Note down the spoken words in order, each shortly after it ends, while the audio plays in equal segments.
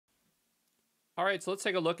All right, so let's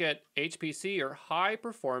take a look at HPC, or high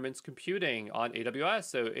performance computing, on AWS.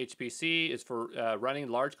 So HPC is for running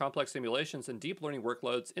large complex simulations and deep learning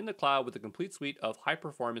workloads in the cloud with a complete suite of high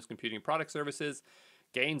performance computing product services.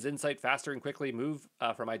 Gains insight faster and quickly, move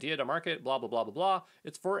from idea to market, blah, blah, blah, blah, blah.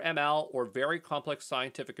 It's for ML, or very complex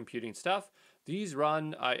scientific computing stuff. These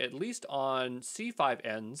run at least on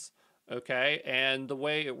C5Ns. Okay, and the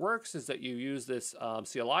way it works is that you use this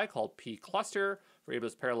CLI called pcluster for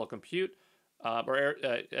AWS Parallel Compute, or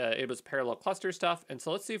AWS Parallel Cluster stuff. And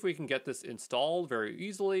so let's see if we can get this installed very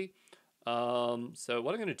easily. So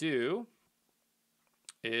what I'm going to do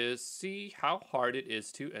is see how hard it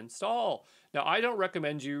is to install. Now, I don't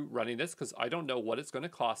recommend you running this because I don't know what it's going to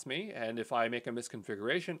cost me. And if I make a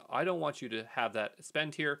misconfiguration, I don't want you to have that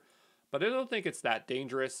spend here. But I don't think it's that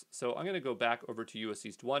dangerous. So I'm going to go back over to US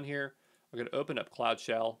East 1 here. I'm going to open up Cloud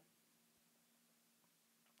Shell.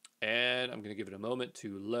 And I'm going to give it a moment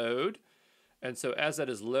to load. And so as that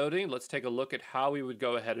is loading, let's take a look at how we would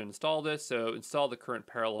go ahead and install this. So install the current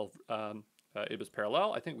parallel, AWS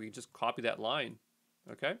Parallel. I think we can just copy that line.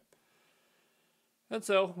 Okay. And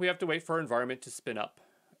so we have to wait for our environment to spin up.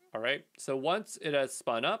 All right. So once it has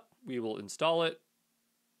spun up, we will install it.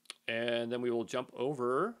 And then we will jump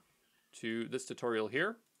over to this tutorial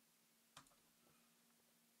here.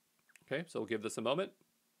 Okay, so we'll give this a moment.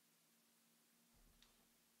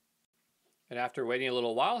 And after waiting a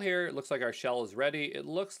little while here, it looks like our shell is ready. It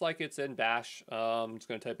looks like it's in Bash. I'm just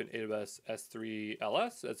going to type in AWS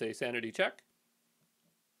S3LS as a sanity check.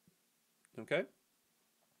 Okay.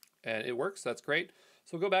 And it works. That's great.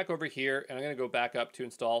 So we'll go back over here, and I'm going to go back up to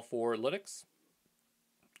install for Linux.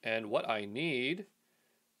 And what I need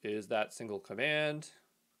is that single command.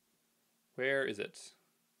 Where is it?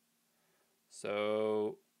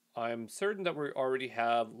 So I'm certain that we already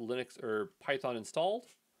have Linux or Python installed,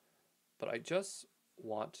 but I just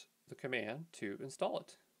want the command to install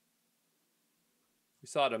it. We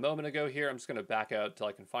saw it a moment ago here. I'm just going to back out till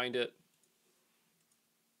I can find it.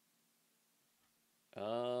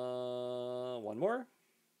 One more.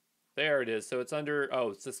 There it is. So it's under,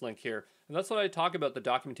 oh, it's this link here. And that's what I talk about, the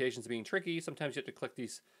documentation's being tricky. Sometimes you have to click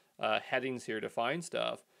these headings here to find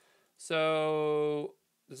stuff. So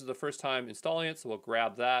this is the first time installing it, so we'll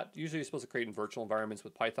grab that. Usually you're supposed to create in virtual environments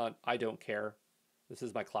with Python. I don't care. This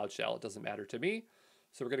is my Cloud Shell. It doesn't matter to me.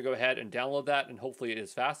 So we're going to go ahead and download that, and hopefully it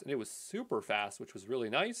is fast. And it was super fast, which was really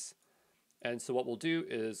nice. And so what we'll do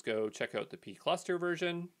is go check out the pcluster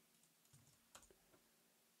version.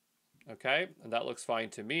 Okay, and that looks fine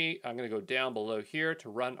to me. I'm going to go down below here to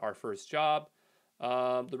run our first job.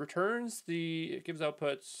 The returns, it gives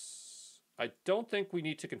outputs. I don't think we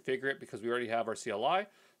need to configure it because we already have our CLI.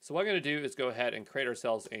 So what I'm going to do is go ahead and create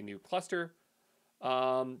ourselves a new cluster.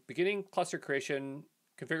 Beginning cluster creation,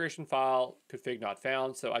 configuration file, config not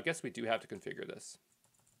found. So I guess we do have to configure this.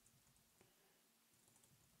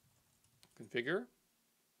 Configure.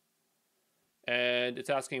 And it's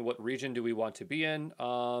asking what region do we want to be in.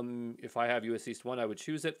 If I have US East 1, I would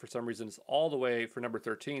choose it. For some reason, it's all the way for number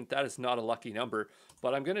 13. That is not a lucky number,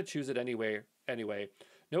 but I'm going to choose it anyway.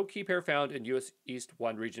 No key pair found in US East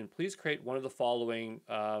 1 region. Please create one of the following.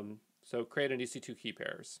 So create an EC2 key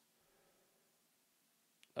pairs.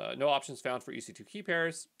 No options found for EC2 key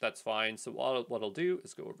pairs. That's fine. So what I'll do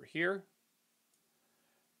is go over here.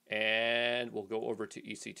 And we'll go over to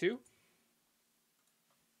EC2.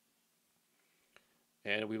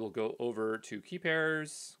 And we will go over to key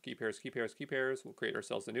pairs, key pairs, key pairs, key pairs. We'll create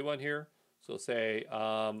ourselves a new one here. So say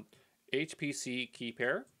HPC key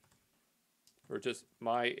pair, or just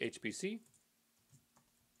my HPC.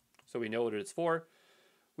 So we know what it's for.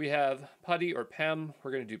 We have PuTTY or PEM. We're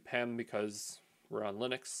going to do PEM because we're on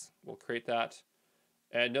Linux. We'll create that.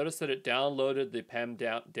 And notice that it downloaded the PEM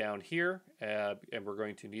down here, and we're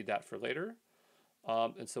going to need that for later.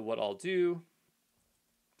 And so what I'll do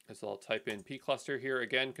is I'll type in pcluster here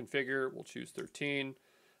again, configure. We'll choose 13.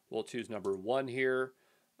 We'll choose number 1 here.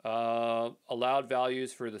 Allowed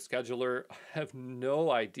values for the scheduler. I have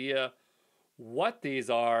no idea what these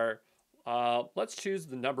are. Let's choose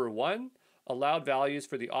the number 1. Allowed values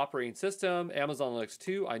for the operating system. Amazon Linux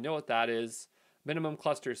 2. I know what that is. Minimum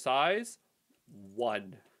cluster size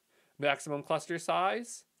 1. Maximum cluster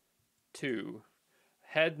size 2.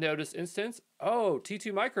 Head notice instance. Oh,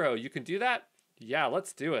 T2 micro. You can do that? Yeah,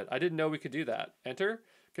 let's do it. I didn't know we could do that. Enter.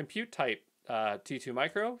 Compute type T2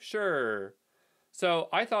 micro. Sure. So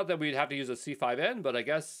I thought that we'd have to use a C5N, but I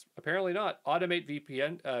guess apparently not. Automate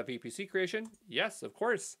VPC creation. Yes, of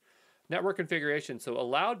course. Network configuration. So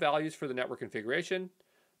allowed values for the network configuration.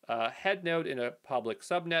 Head node in a public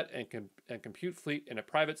subnet and compute fleet in a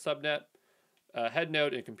private subnet. Head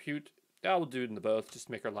node and compute Yeah, we'll do it in the both, just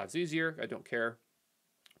to make our lives easier. I don't care.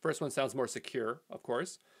 First one sounds more secure, of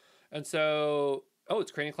course. And so, oh,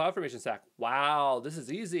 it's creating a CloudFormation stack. Wow, this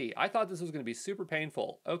is easy. I thought this was going to be super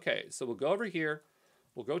painful. Okay, so we'll go over here.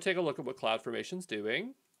 We'll go take a look at what CloudFormation's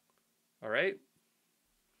doing. All right.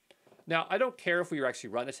 Now, I don't care if we actually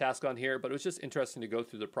run a task on here, but it was just interesting to go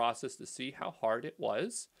through the process to see how hard it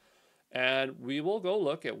was. And we will go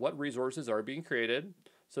look at what resources are being created.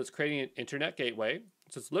 So it's creating an internet gateway.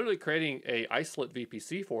 So it's literally creating a isolate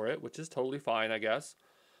VPC for it, which is totally fine, I guess.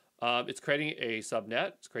 It's creating a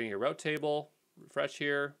subnet. It's creating a route table. Refresh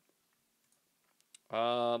here.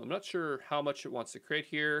 I'm not sure how much it wants to create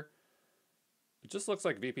here. It just looks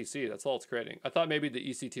like VPC. That's all it's creating. I thought maybe the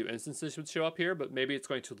EC2 instances would show up here, but maybe it's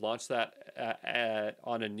going to launch that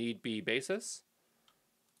on a need-be basis.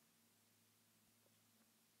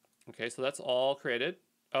 Okay, so that's all created.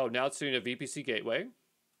 Oh, now it's doing a VPC gateway.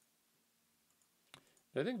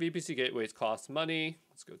 I think VPC gateways cost money.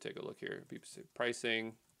 Let's go take a look here. VPC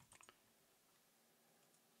pricing.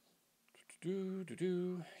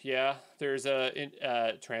 Yeah, there's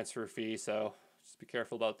a transfer fee, so just be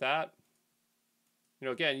careful about that. You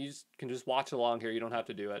know, again, you can just watch along here. You don't have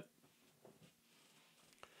to do it.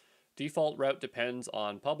 Default route depends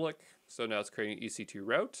on public. So now it's creating EC2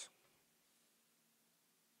 route.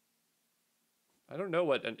 I don't know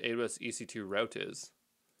what an AWS EC2 route is.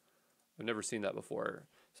 I've never seen that before.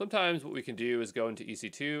 Sometimes what we can do is go into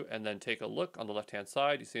EC2 and then take a look on the left-hand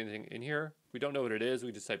side. You see anything in here? If we don't know what it is,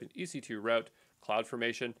 we just type in EC2 route,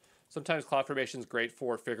 CloudFormation. Sometimes CloudFormation is great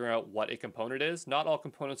for figuring out what a component is. Not all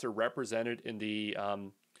components are represented in the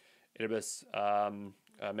AWS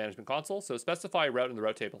management console. So specify route in the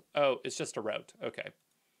route table. Oh, it's just a route. Okay.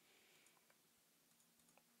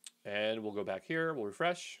 And we'll go back here. We'll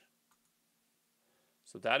refresh.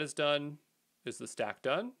 So that is done. Is the stack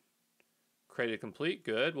done? Created complete.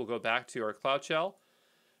 Good. We'll go back to our Cloud Shell.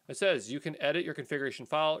 It says you can edit your configuration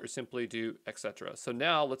file or simply do etc. So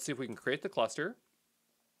now let's see if we can create the cluster.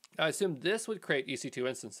 I assume this would create EC2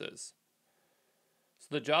 instances. So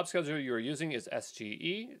the job scheduler you are using is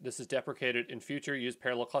SGE. This is deprecated in future. Use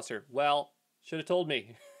parallel cluster. Well, should have told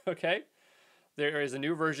me. Okay. There is a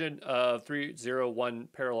new version of 3.0.1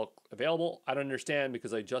 parallel available. I don't understand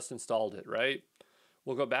because I just installed it, right?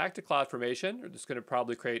 We'll go back to CloudFormation. We're just going to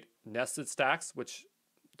probably create nested stacks, which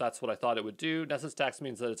that's what I thought it would do. Nested stacks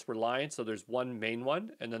means that it's reliant. So there's one main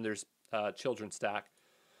one, and then there's children stack.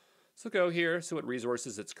 So go here, see what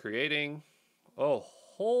resources it's creating. Oh,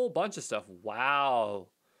 whole bunch of stuff. Wow.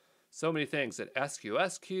 So many things. At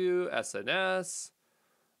SQSQ, SNS,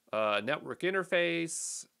 network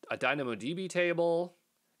interface, a DynamoDB table.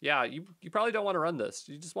 Yeah, you probably don't want to run this.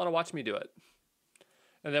 You just want to watch me do it.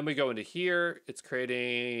 And then we go into here. It's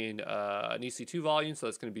creating an EC2 volume, so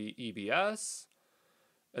that's going to be EBS.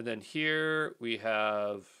 And then here we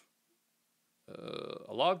have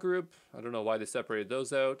a log group. I don't know why they separated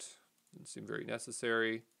those out. Didn't seem very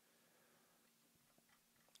necessary.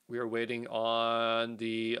 We are waiting on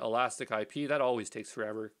the Elastic IP. That always takes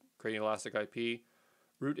forever, creating Elastic IP.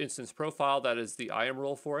 Root instance profile, that is the IAM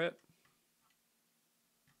role for it.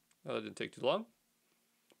 Oh, that didn't take too long.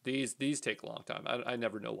 These take a long time. I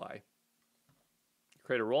never know why.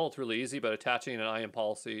 Create a role, it's really easy, but attaching an IAM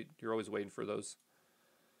policy, you're always waiting for those.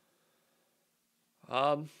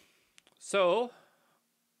 So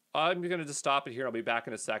I'm going to just stop it here. I'll be back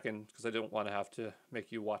in a second because I don't want to have to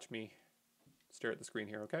make you watch me stare at the screen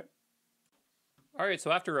here, okay? All right,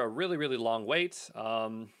 so after a really, really long wait,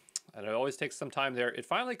 and it always takes some time there, it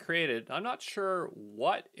finally created. I'm not sure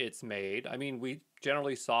what it's made. I mean, we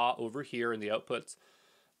generally saw over here in the outputs,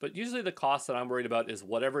 but usually the cost that I'm worried about is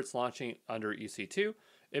whatever it's launching under EC2.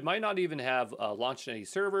 It might not even have launched any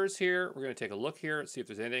servers here. We're going to take a look here and see if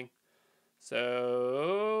there's anything.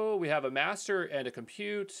 So we have a master and a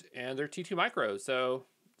compute, and they're T2 micros. So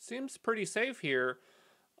seems pretty safe here.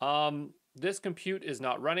 This compute is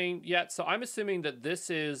not running yet. So I'm assuming that this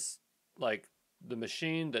is like the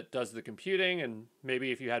machine that does the computing. And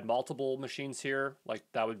maybe if you had multiple machines here, like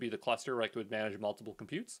that would be the cluster, like would manage multiple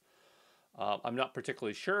computes. I'm not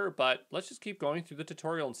particularly sure, but let's just keep going through the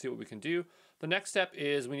tutorial and see what we can do. The next step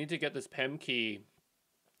is we need to get this PEM key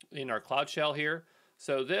in our Cloud Shell here.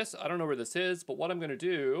 So this, I don't know where this is, but what I'm going to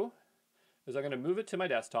do is I'm going to move it to my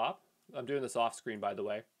desktop. I'm doing this off screen, by the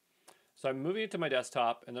way. So I'm moving it to my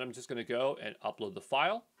desktop, and then I'm just going to go and upload the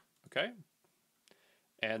file. Okay.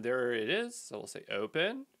 And there it is. So we'll say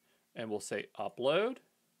open, and we'll say upload.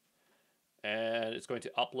 And it's going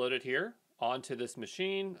to upload it here onto this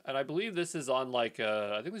machine. And I believe this is on like,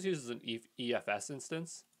 I think this uses an EFS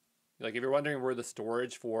instance. Like if you're wondering where the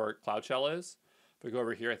storage for Cloud Shell is, if we go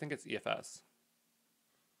over here, I think it's EFS.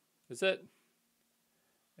 Is it?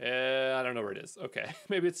 I don't know where it is. Okay,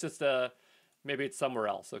 maybe it's just maybe it's somewhere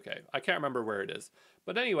else. Okay, I can't remember where it is.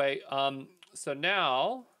 But anyway, so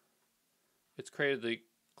now it's created the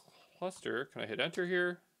cluster. Can I hit enter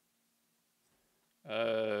here?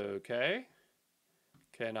 Okay.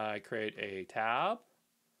 Can I create a tab?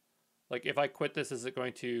 Like if I quit this, is it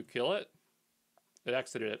going to kill it? It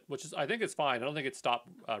exited it, which is, I think it's fine. I don't think it stopped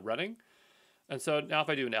running. And so now if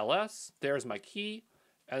I do an ls, there's my key.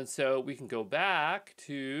 And so we can go back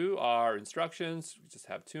to our instructions. We just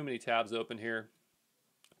have too many tabs open here.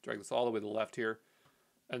 Drag this all the way to the left here.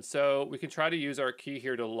 And so we can try to use our key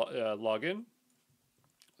here to log in.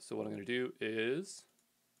 So what I'm going to do is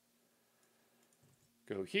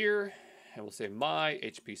go here and we'll say my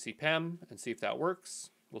HPC PEM and see if that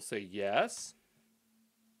works. We'll say yes.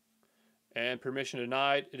 And permission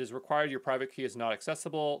denied. It is required your private key is not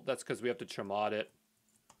accessible. That's because we have to chmod it.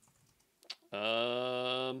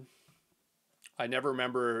 I never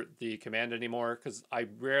remember the command anymore because I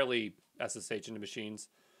rarely SSH into machines.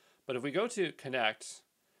 But if we go to connect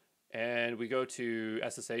and we go to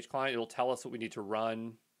SSH Client, it'll tell us what we need to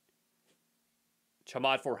run.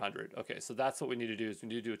 Chmod 400. Okay, so that's what we need to do is we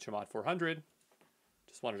need to do a chmod 400.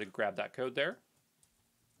 Just wanted to grab that code there.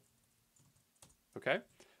 Okay,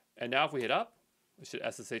 and now if we hit up, we should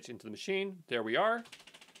SSH into the machine. There we are.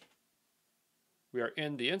 We are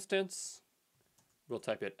in the instance. We'll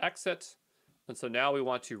type in exit. And so now we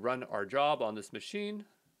want to run our job on this machine.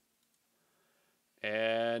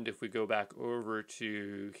 And if we go back over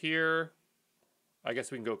to here, I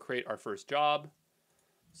guess we can go create our first job.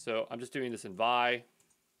 So I'm just doing this in vi.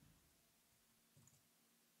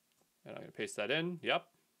 And I'm going to paste that in. Yep.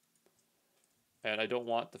 And I don't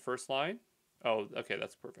want the first line. Oh, okay,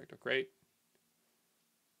 that's perfect. Oh, great.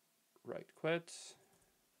 Right quit.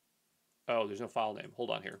 Oh, there's no file name.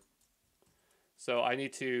 Hold on here. So I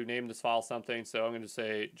need to name this file something. So I'm going to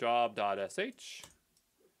say job.sh.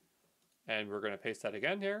 And we're going to paste that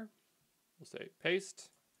again here. We'll say paste.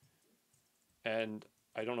 And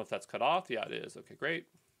I don't know if that's cut off. Yeah, it is. Okay, great.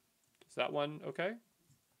 Is that one okay?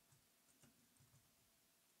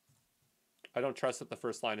 I don't trust that the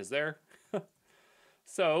first line is there.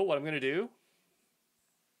 So what I'm going to do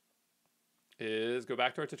is go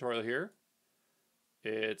back to our tutorial here.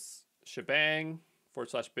 It's shebang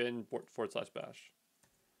 /bin /bash.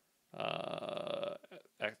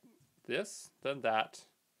 This, then that,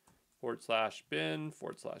 /bin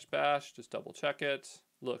 /bash. Just double check it.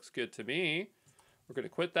 Looks good to me. We're going to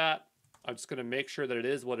quit that. I'm just going to make sure that it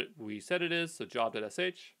is what we said it is. So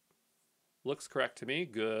job.sh looks correct to me.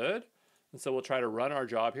 Good. And so we'll try to run our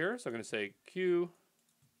job here. So I'm going to say q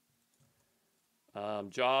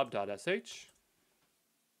job.sh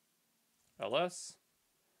ls.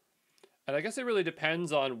 And I guess it really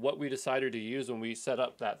depends on what we decided to use when we set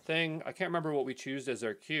up that thing. I can't remember what we choose as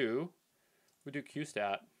our queue. We do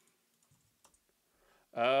qstat.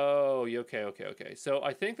 Oh, okay. So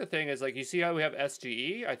I think the thing is, like, you see how we have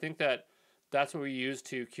SGE? I think that's what we use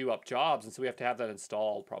to queue up jobs, and so we have to have that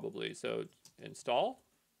installed probably. So install.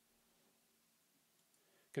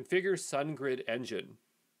 Configure SunGrid engine.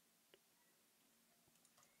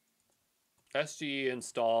 SGE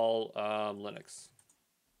install Linux.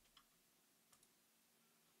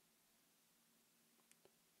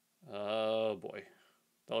 Oh boy,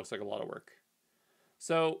 that looks like a lot of work.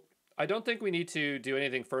 So I don't think we need to do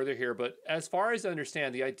anything further here, but as far as I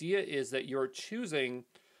understand, the idea is that you're choosing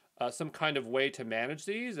some kind of way to manage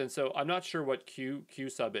these. And so I'm not sure what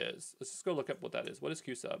qsub is. Let's just go look up what that is. What is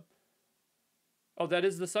qsub? Oh, that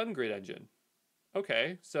is the SunGrid engine.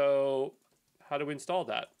 Okay, so how do we install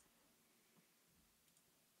that?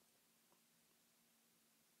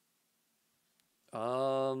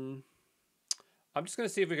 I'm just going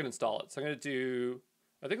to see if we can install it. So I'm going to do,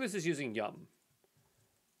 I think this is using yum.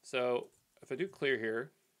 So if I do clear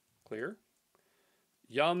here, clear,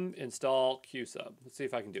 yum install qsub. Let's see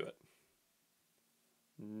if I can do it.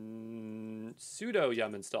 Sudo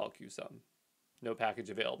yum install qsub. No package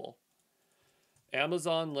available.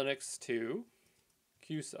 Amazon Linux 2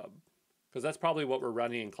 qsub, because that's probably what we're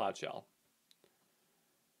running in Cloud Shell.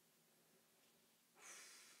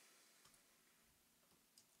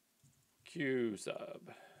 Qsub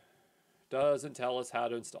doesn't tell us how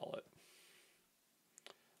to install it.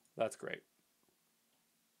 That's great.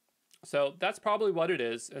 So that's probably what it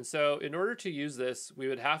is. And so in order to use this, we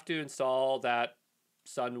would have to install that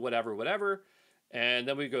sun whatever, and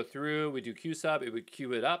then we go through, we do qsub, it would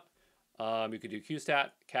queue it up. You could do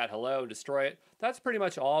qstat, cat hello, destroy it. That's pretty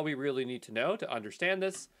much all we really need to know to understand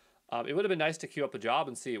this. It would have been nice to queue up a job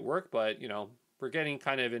and see it work, but you know, we're getting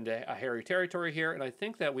kind of into a hairy territory here, and I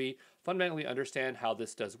think that we fundamentally understand how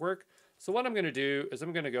this does work. So what I'm going to do is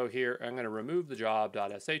I'm going to go here, I'm going to remove the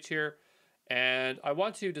job.sh here, and I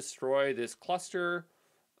want to destroy this cluster.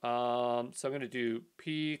 So I'm going to do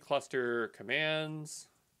p cluster commands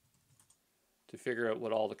to figure out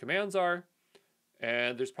what all the commands are.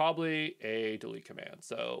 And there's probably a delete command.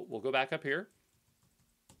 So we'll go back up here.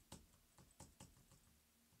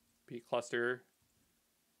 P cluster.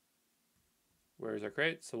 Where is our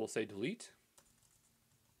crate? So we'll say delete.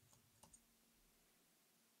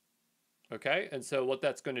 Okay, and so what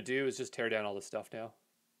that's going to do is just tear down all this stuff now.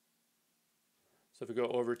 So if we go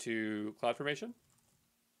over to CloudFormation.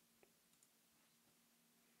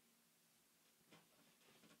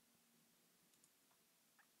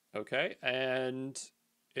 Okay, and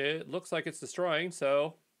it looks like it's destroying,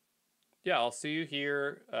 so yeah, I'll see you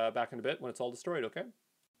here back in a bit when it's all destroyed, okay?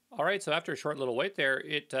 All right, so after a short little wait there,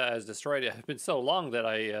 it has destroyed. It's been so long that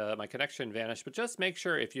my connection vanished, but just make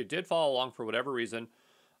sure if you did follow along for whatever reason,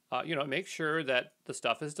 make sure that the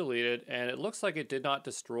stuff is deleted, and it looks like it did not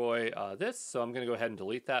destroy this, so I'm gonna go ahead and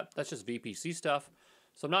delete that. That's just VPC stuff,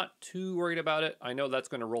 so I'm not too worried about it. I know that's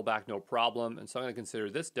gonna roll back no problem, and so I'm gonna consider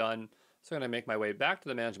this done. So I'm gonna make my way back to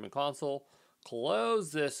the management console,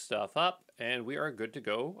 close this stuff up, and we are good to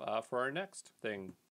go for our next thing.